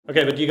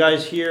Okay, but do you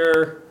guys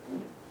hear?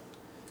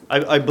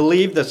 I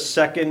believe the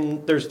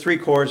second, there's three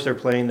chords they're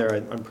playing there,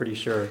 I'm pretty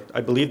sure. I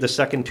believe the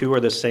second two are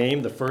the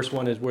same. The first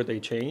one is where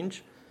they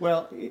change.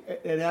 Well,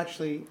 it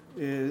actually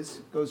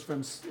goes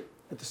from,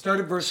 at the start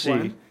of verse C.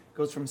 1,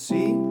 goes from C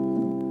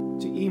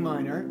to E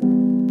minor,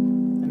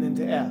 and then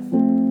to F.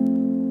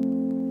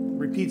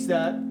 Repeats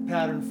that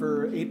pattern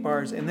for 8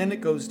 bars, and then it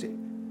goes to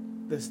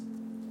this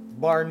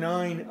bar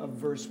 9 of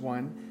verse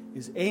 1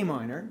 is A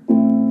minor,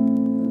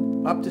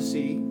 up to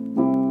C,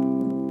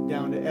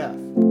 down to F.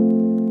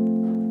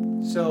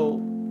 So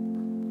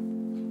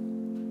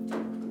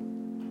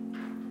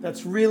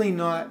that's really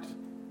not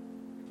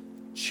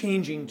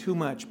changing too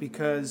much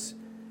because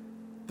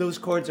those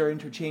chords are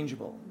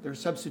interchangeable. They're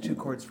substitute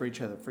chords for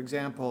each other. For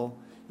example,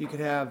 you could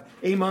have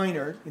A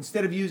minor,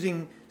 instead of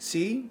using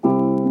C,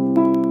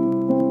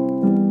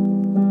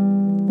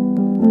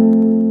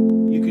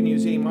 you can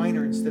use A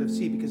minor instead of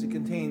C because it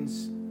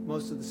contains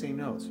most of the same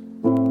notes.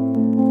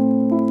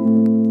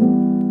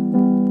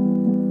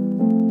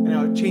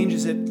 Now it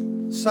changes it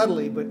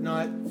subtly, but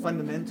not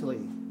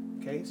fundamentally.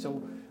 Okay,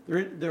 so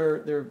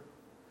they're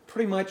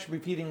pretty much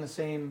repeating the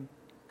same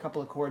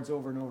couple of chords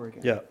over and over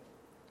again. Yeah.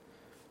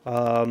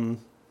 And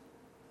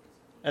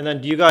then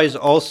do you guys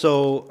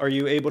also, are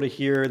you able to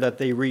hear that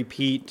they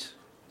repeat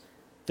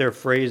their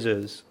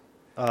phrases?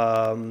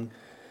 So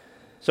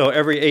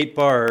every 8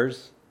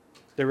 bars,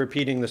 they're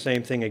repeating the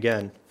same thing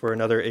again for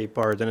another 8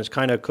 bars. And it's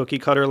kind of cookie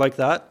cutter like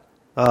that.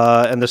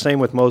 And the same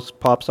with most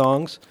pop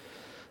songs.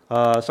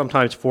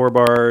 Sometimes 4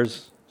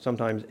 bars,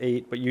 sometimes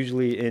 8, but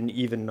usually in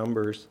even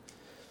numbers.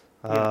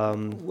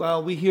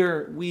 Well, we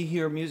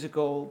hear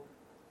musical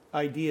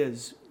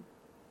ideas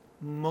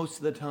most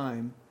of the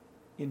time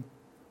in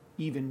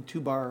even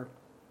 2-bar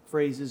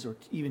phrases or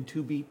even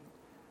 2-beat,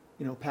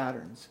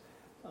 patterns.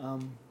 I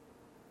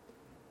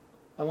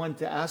wanted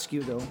to ask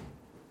you though,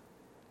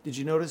 did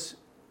you notice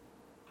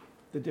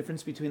the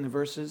difference between the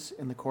verses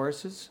and the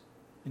choruses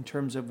in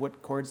terms of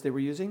what chords they were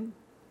using?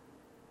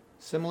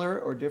 Similar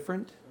or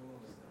different?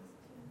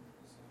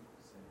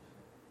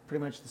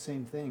 Pretty much the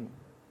same thing.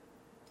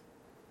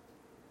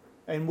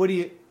 And what do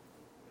you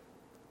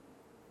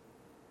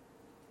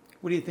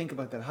think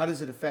about that? How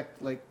does it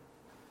affect,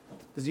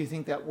 does you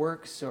think that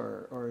works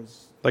or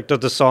is... Like, does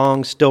the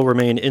song still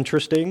remain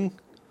interesting?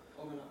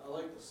 I mean, I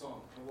like the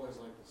song. I've always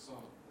liked the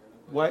song.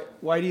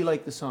 Why do you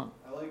like the song?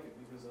 I like it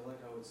because I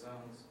like how it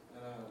sounds.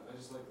 And I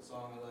just like the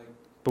song. I like...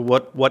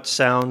 But what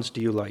sounds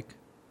do you like?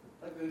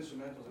 I like the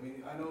instrumentals. I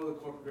mean, I know the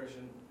chord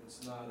progression,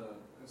 it's nothing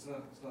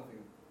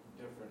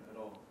different at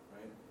all,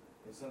 right?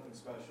 It's nothing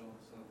special.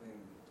 It's nothing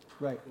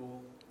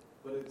cool.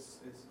 But it's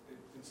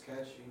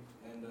catchy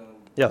and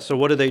Yeah, so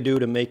what do they do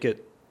to make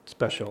it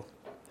special?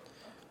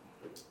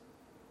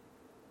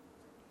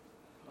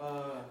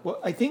 Well,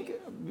 I think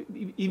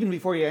even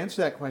before you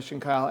answer that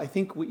question, Kyle, I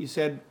think what you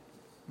said,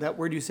 that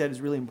word you said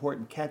is really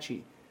important,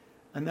 catchy.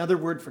 Another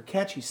word for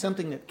catchy,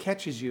 something that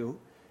catches you,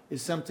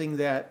 is something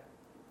that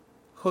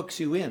hooks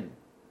you in,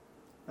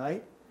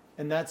 right?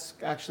 And that's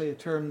actually a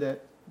term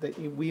that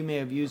we may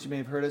have used, you may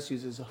have heard us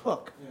use as a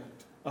hook. yeah.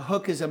 A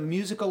hook is a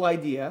musical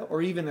idea,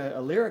 or even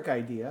a lyric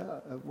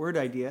idea, a word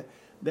idea,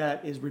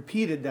 that is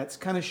repeated, that's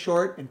kind of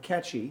short and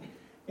catchy,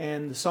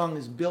 and the song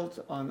is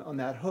built on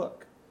that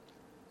hook.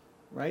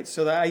 Right?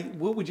 So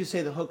what would you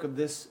say the hook of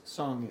this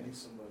song Use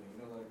is? somebody,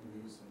 like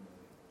you use somebody.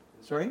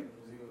 Sorry?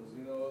 He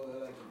goes,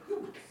 like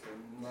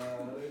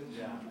somebody.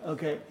 Yeah.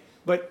 Okay.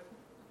 But,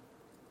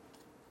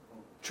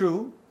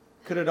 true,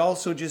 could it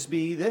also just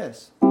be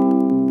this?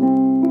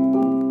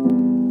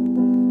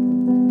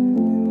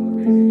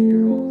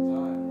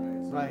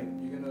 Right.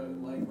 You're gonna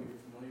like what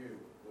you're familiar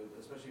with,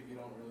 especially if you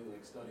don't really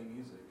study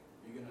music.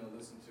 You're gonna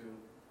listen to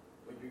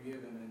what you're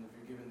given, and if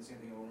you're given the same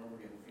thing over and over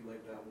again, if you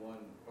like that one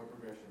chord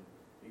progression,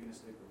 you're gonna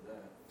stick with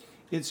that.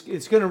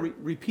 It's going to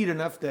repeat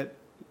enough that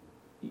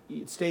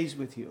it stays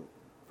with you.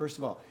 First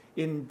of all,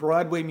 in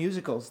Broadway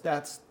musicals,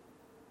 that's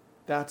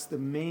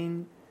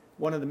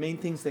one of the main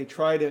things they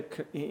try to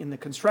in the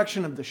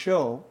construction of the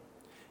show,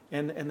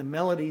 and the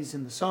melodies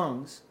in the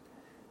songs.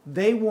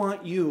 They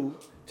want you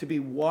to be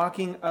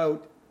walking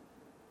out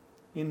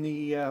in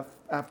the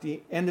after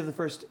the end of the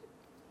first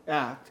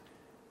act.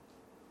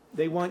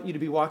 They want you to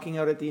be walking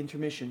out at the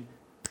intermission,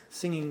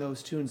 singing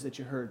those tunes that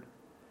you heard.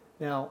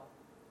 Now,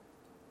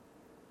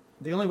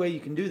 the only way you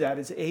can do that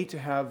is to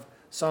have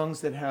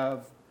songs that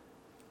have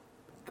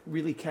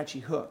really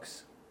catchy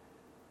hooks,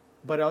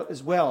 but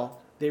as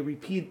well they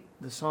repeat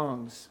the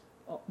songs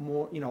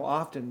more,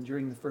 often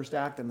during the first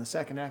act and the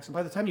second act. So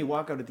by the time you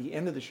walk out at the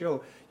end of the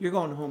show, you're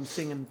going home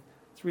singing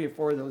 3 or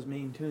 4 of those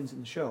main tunes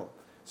in the show.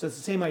 So it's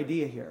the same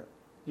idea here.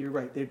 You're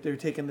right. They're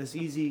taking this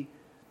easy,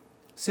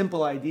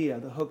 simple idea,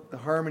 the hook, the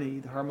harmony,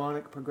 the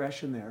harmonic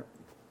progression there,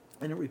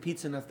 and it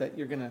repeats enough that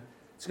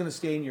it's gonna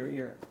stay in your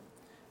ear.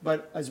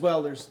 But as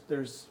well,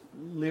 there's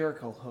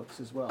lyrical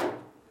hooks as well. I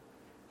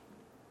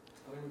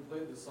mean, we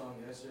played this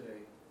song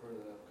yesterday because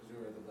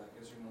we were at the Black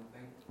History Month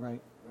thing.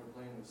 Right. We were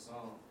playing this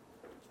song,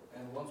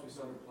 and once we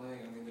started playing,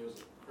 I mean, there was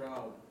a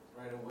crowd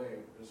right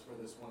away just for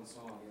this one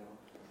song,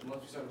 And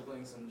once we started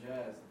playing some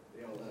jazz,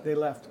 they all left. They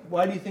left.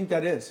 Why do you think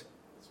that is?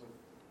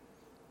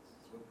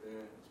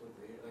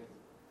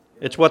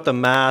 It's what the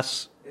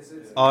mass It's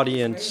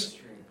audience,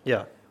 mainstream.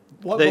 yeah.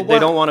 What, They but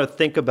don't want to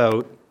think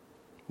about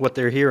what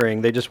they're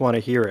hearing. They just want to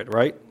hear it,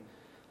 right?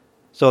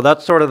 So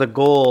that's sort of the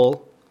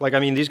goal. Like, I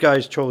mean, these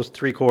guys chose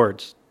 3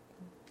 chords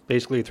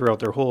basically throughout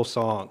their whole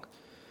song.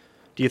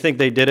 Do you think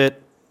they did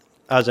it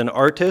as an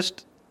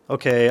artist?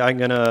 Okay, I'm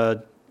going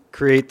to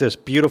create this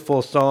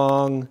beautiful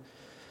song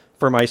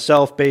for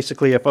myself,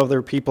 basically. If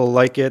other people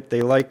like it,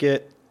 they like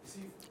it.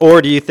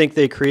 Or do you think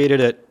they created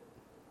it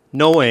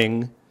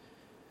knowing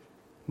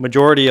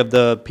majority of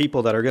the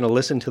people that are going to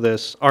listen to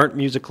this aren't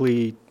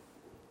musically...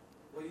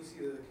 Well, you see,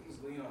 the Kings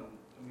of Leon,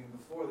 I mean,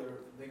 before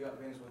they got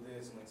famous with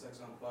this and like Sex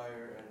on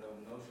Fire and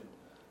Notion,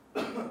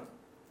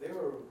 they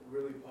were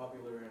really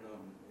popular in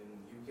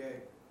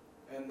UK,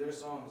 and their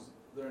songs,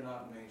 they're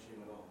not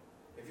mainstream at all.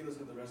 If you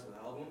listen to the rest of the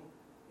album,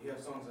 you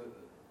have songs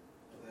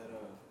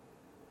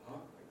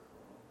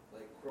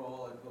like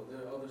Crawl, like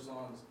there are other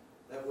songs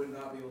that would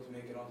not be able to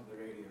make it onto the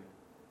radio.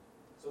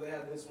 So they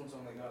had this one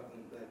song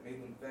that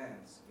made them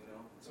fans, you know?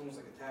 It's almost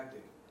like a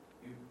tactic.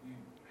 You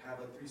have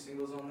like 3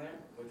 singles on there,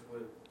 which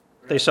would...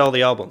 They sell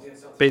the album.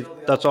 Yeah,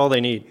 That's all they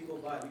need. People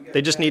buy it. You get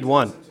They just fans need to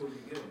one. listen to it, you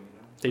get 'em, you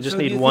know? They just So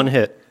do need you one think-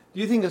 hit. do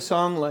you think a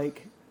song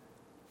like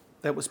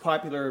that was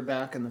popular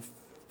back in the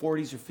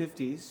 40s or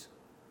 50s,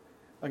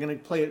 I'm going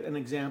to play an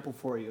example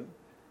for you,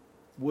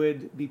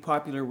 would be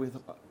popular with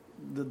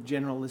the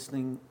general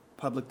listening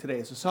public today?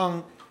 It's a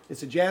song,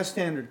 it's a jazz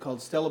standard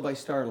called Stella by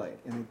Starlight,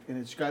 and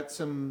it's got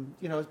some,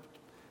 you know,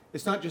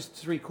 it's not just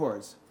 3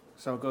 chords.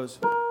 So it goes...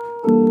 I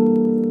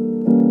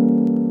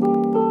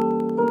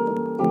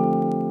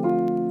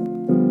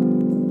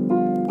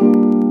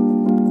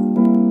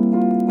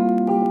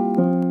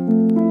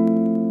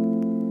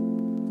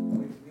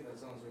mean, to me, that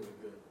sounds really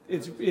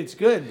good. It's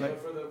good,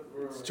 but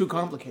for it's too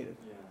complicated.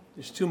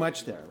 There's too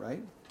much there,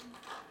 right?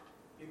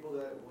 people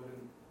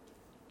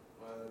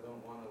that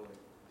don't want to like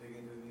dig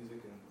into the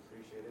music and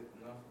appreciate it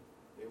enough,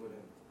 they wouldn't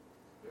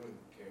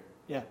care.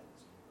 Yeah.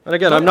 And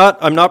again,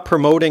 I'm not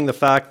promoting the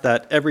fact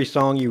that every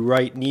song you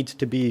write needs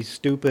to be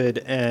stupid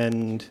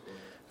and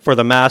for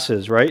the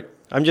masses, right?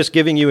 I'm just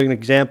giving you an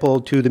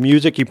example to the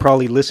music you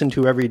probably listen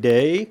to every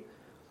day.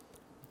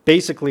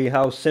 Basically,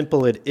 how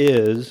simple it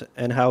is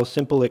and how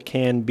simple it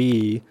can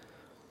be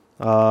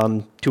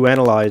to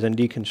analyze and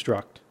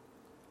deconstruct.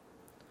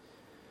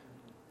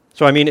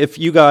 So, I mean, if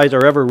you guys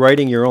are ever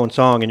writing your own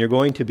song, and you're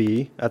going to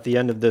be at the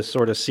end of this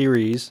sort of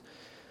series,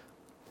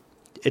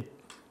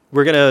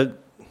 we're going to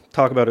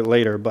talk about it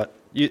later, but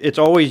it's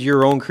always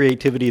your own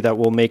creativity that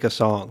will make a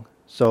song.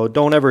 So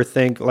don't ever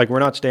think, like, we're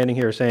not standing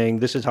here saying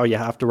this is how you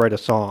have to write a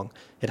song.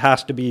 It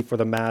has to be for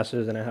the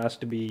masses, and it has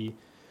to be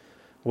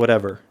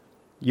whatever.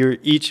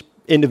 Each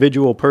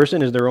individual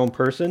person is their own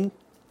person,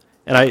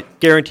 and I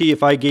guarantee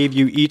if I gave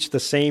you each the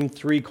same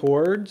 3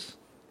 chords,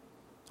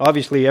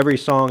 obviously every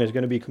song is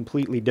going to be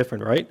completely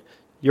different, right?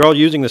 You're all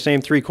using the same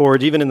 3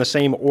 chords, even in the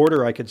same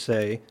order, I could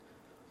say.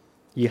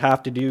 You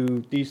have to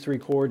do these 3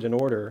 chords in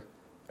order.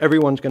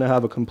 Everyone's going to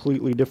have a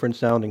completely different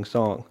sounding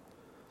song.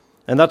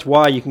 And that's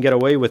why you can get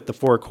away with the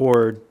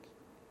 4-chord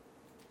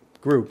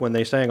group when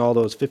they sang all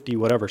those 50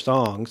 whatever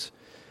songs,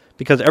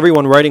 because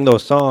everyone writing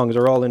those songs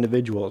are all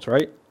individuals,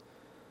 right?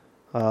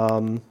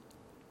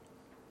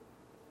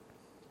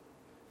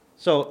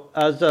 So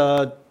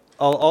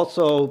I'll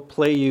also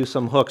play you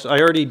some hooks. I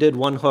already did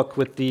one hook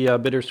with the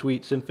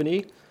Bittersweet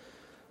Symphony,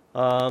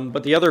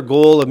 but the other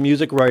goal of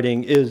music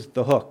writing is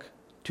the hook,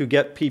 to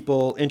get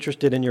people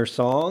interested in your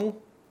song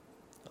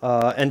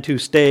and to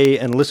stay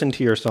and listen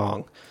to your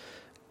song.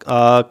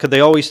 Could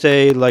they always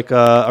say, like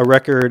a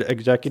record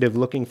executive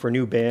looking for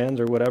new bands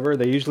or whatever,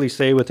 they usually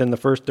say within the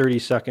first 30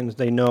 seconds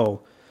they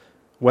know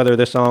whether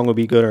the song will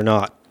be good or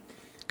not.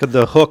 Because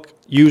the hook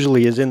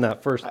usually is in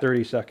that first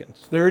 30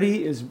 seconds.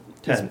 30 is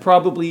 10.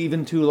 probably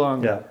even too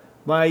long. Yeah.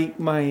 My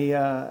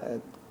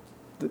the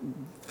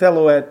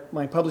fellow at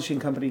my publishing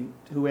company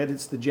who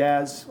edits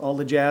all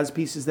the jazz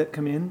pieces that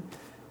come in,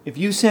 if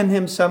you send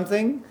him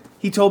something,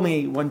 he told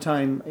me one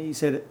time, he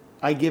said,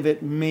 I give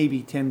it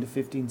maybe 10 to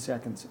 15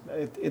 seconds.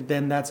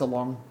 Then that's a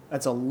long,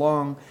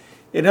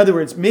 in other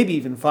words, maybe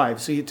even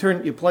 5. So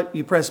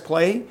you press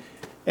play,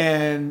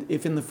 and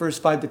if in the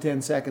first 5 to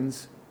 10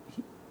 seconds,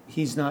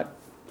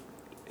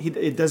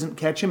 it doesn't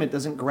catch him, it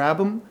doesn't grab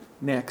him,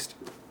 next.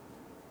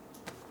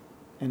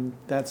 And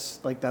that's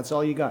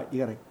all you got.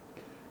 You got to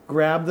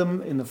grab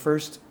them in the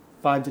first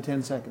 5 to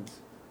 10 seconds.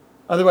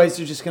 Otherwise,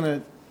 they're just going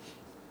to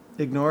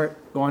ignore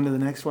it, go on to the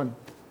next one.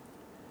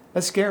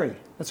 That's scary.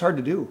 That's hard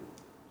to do.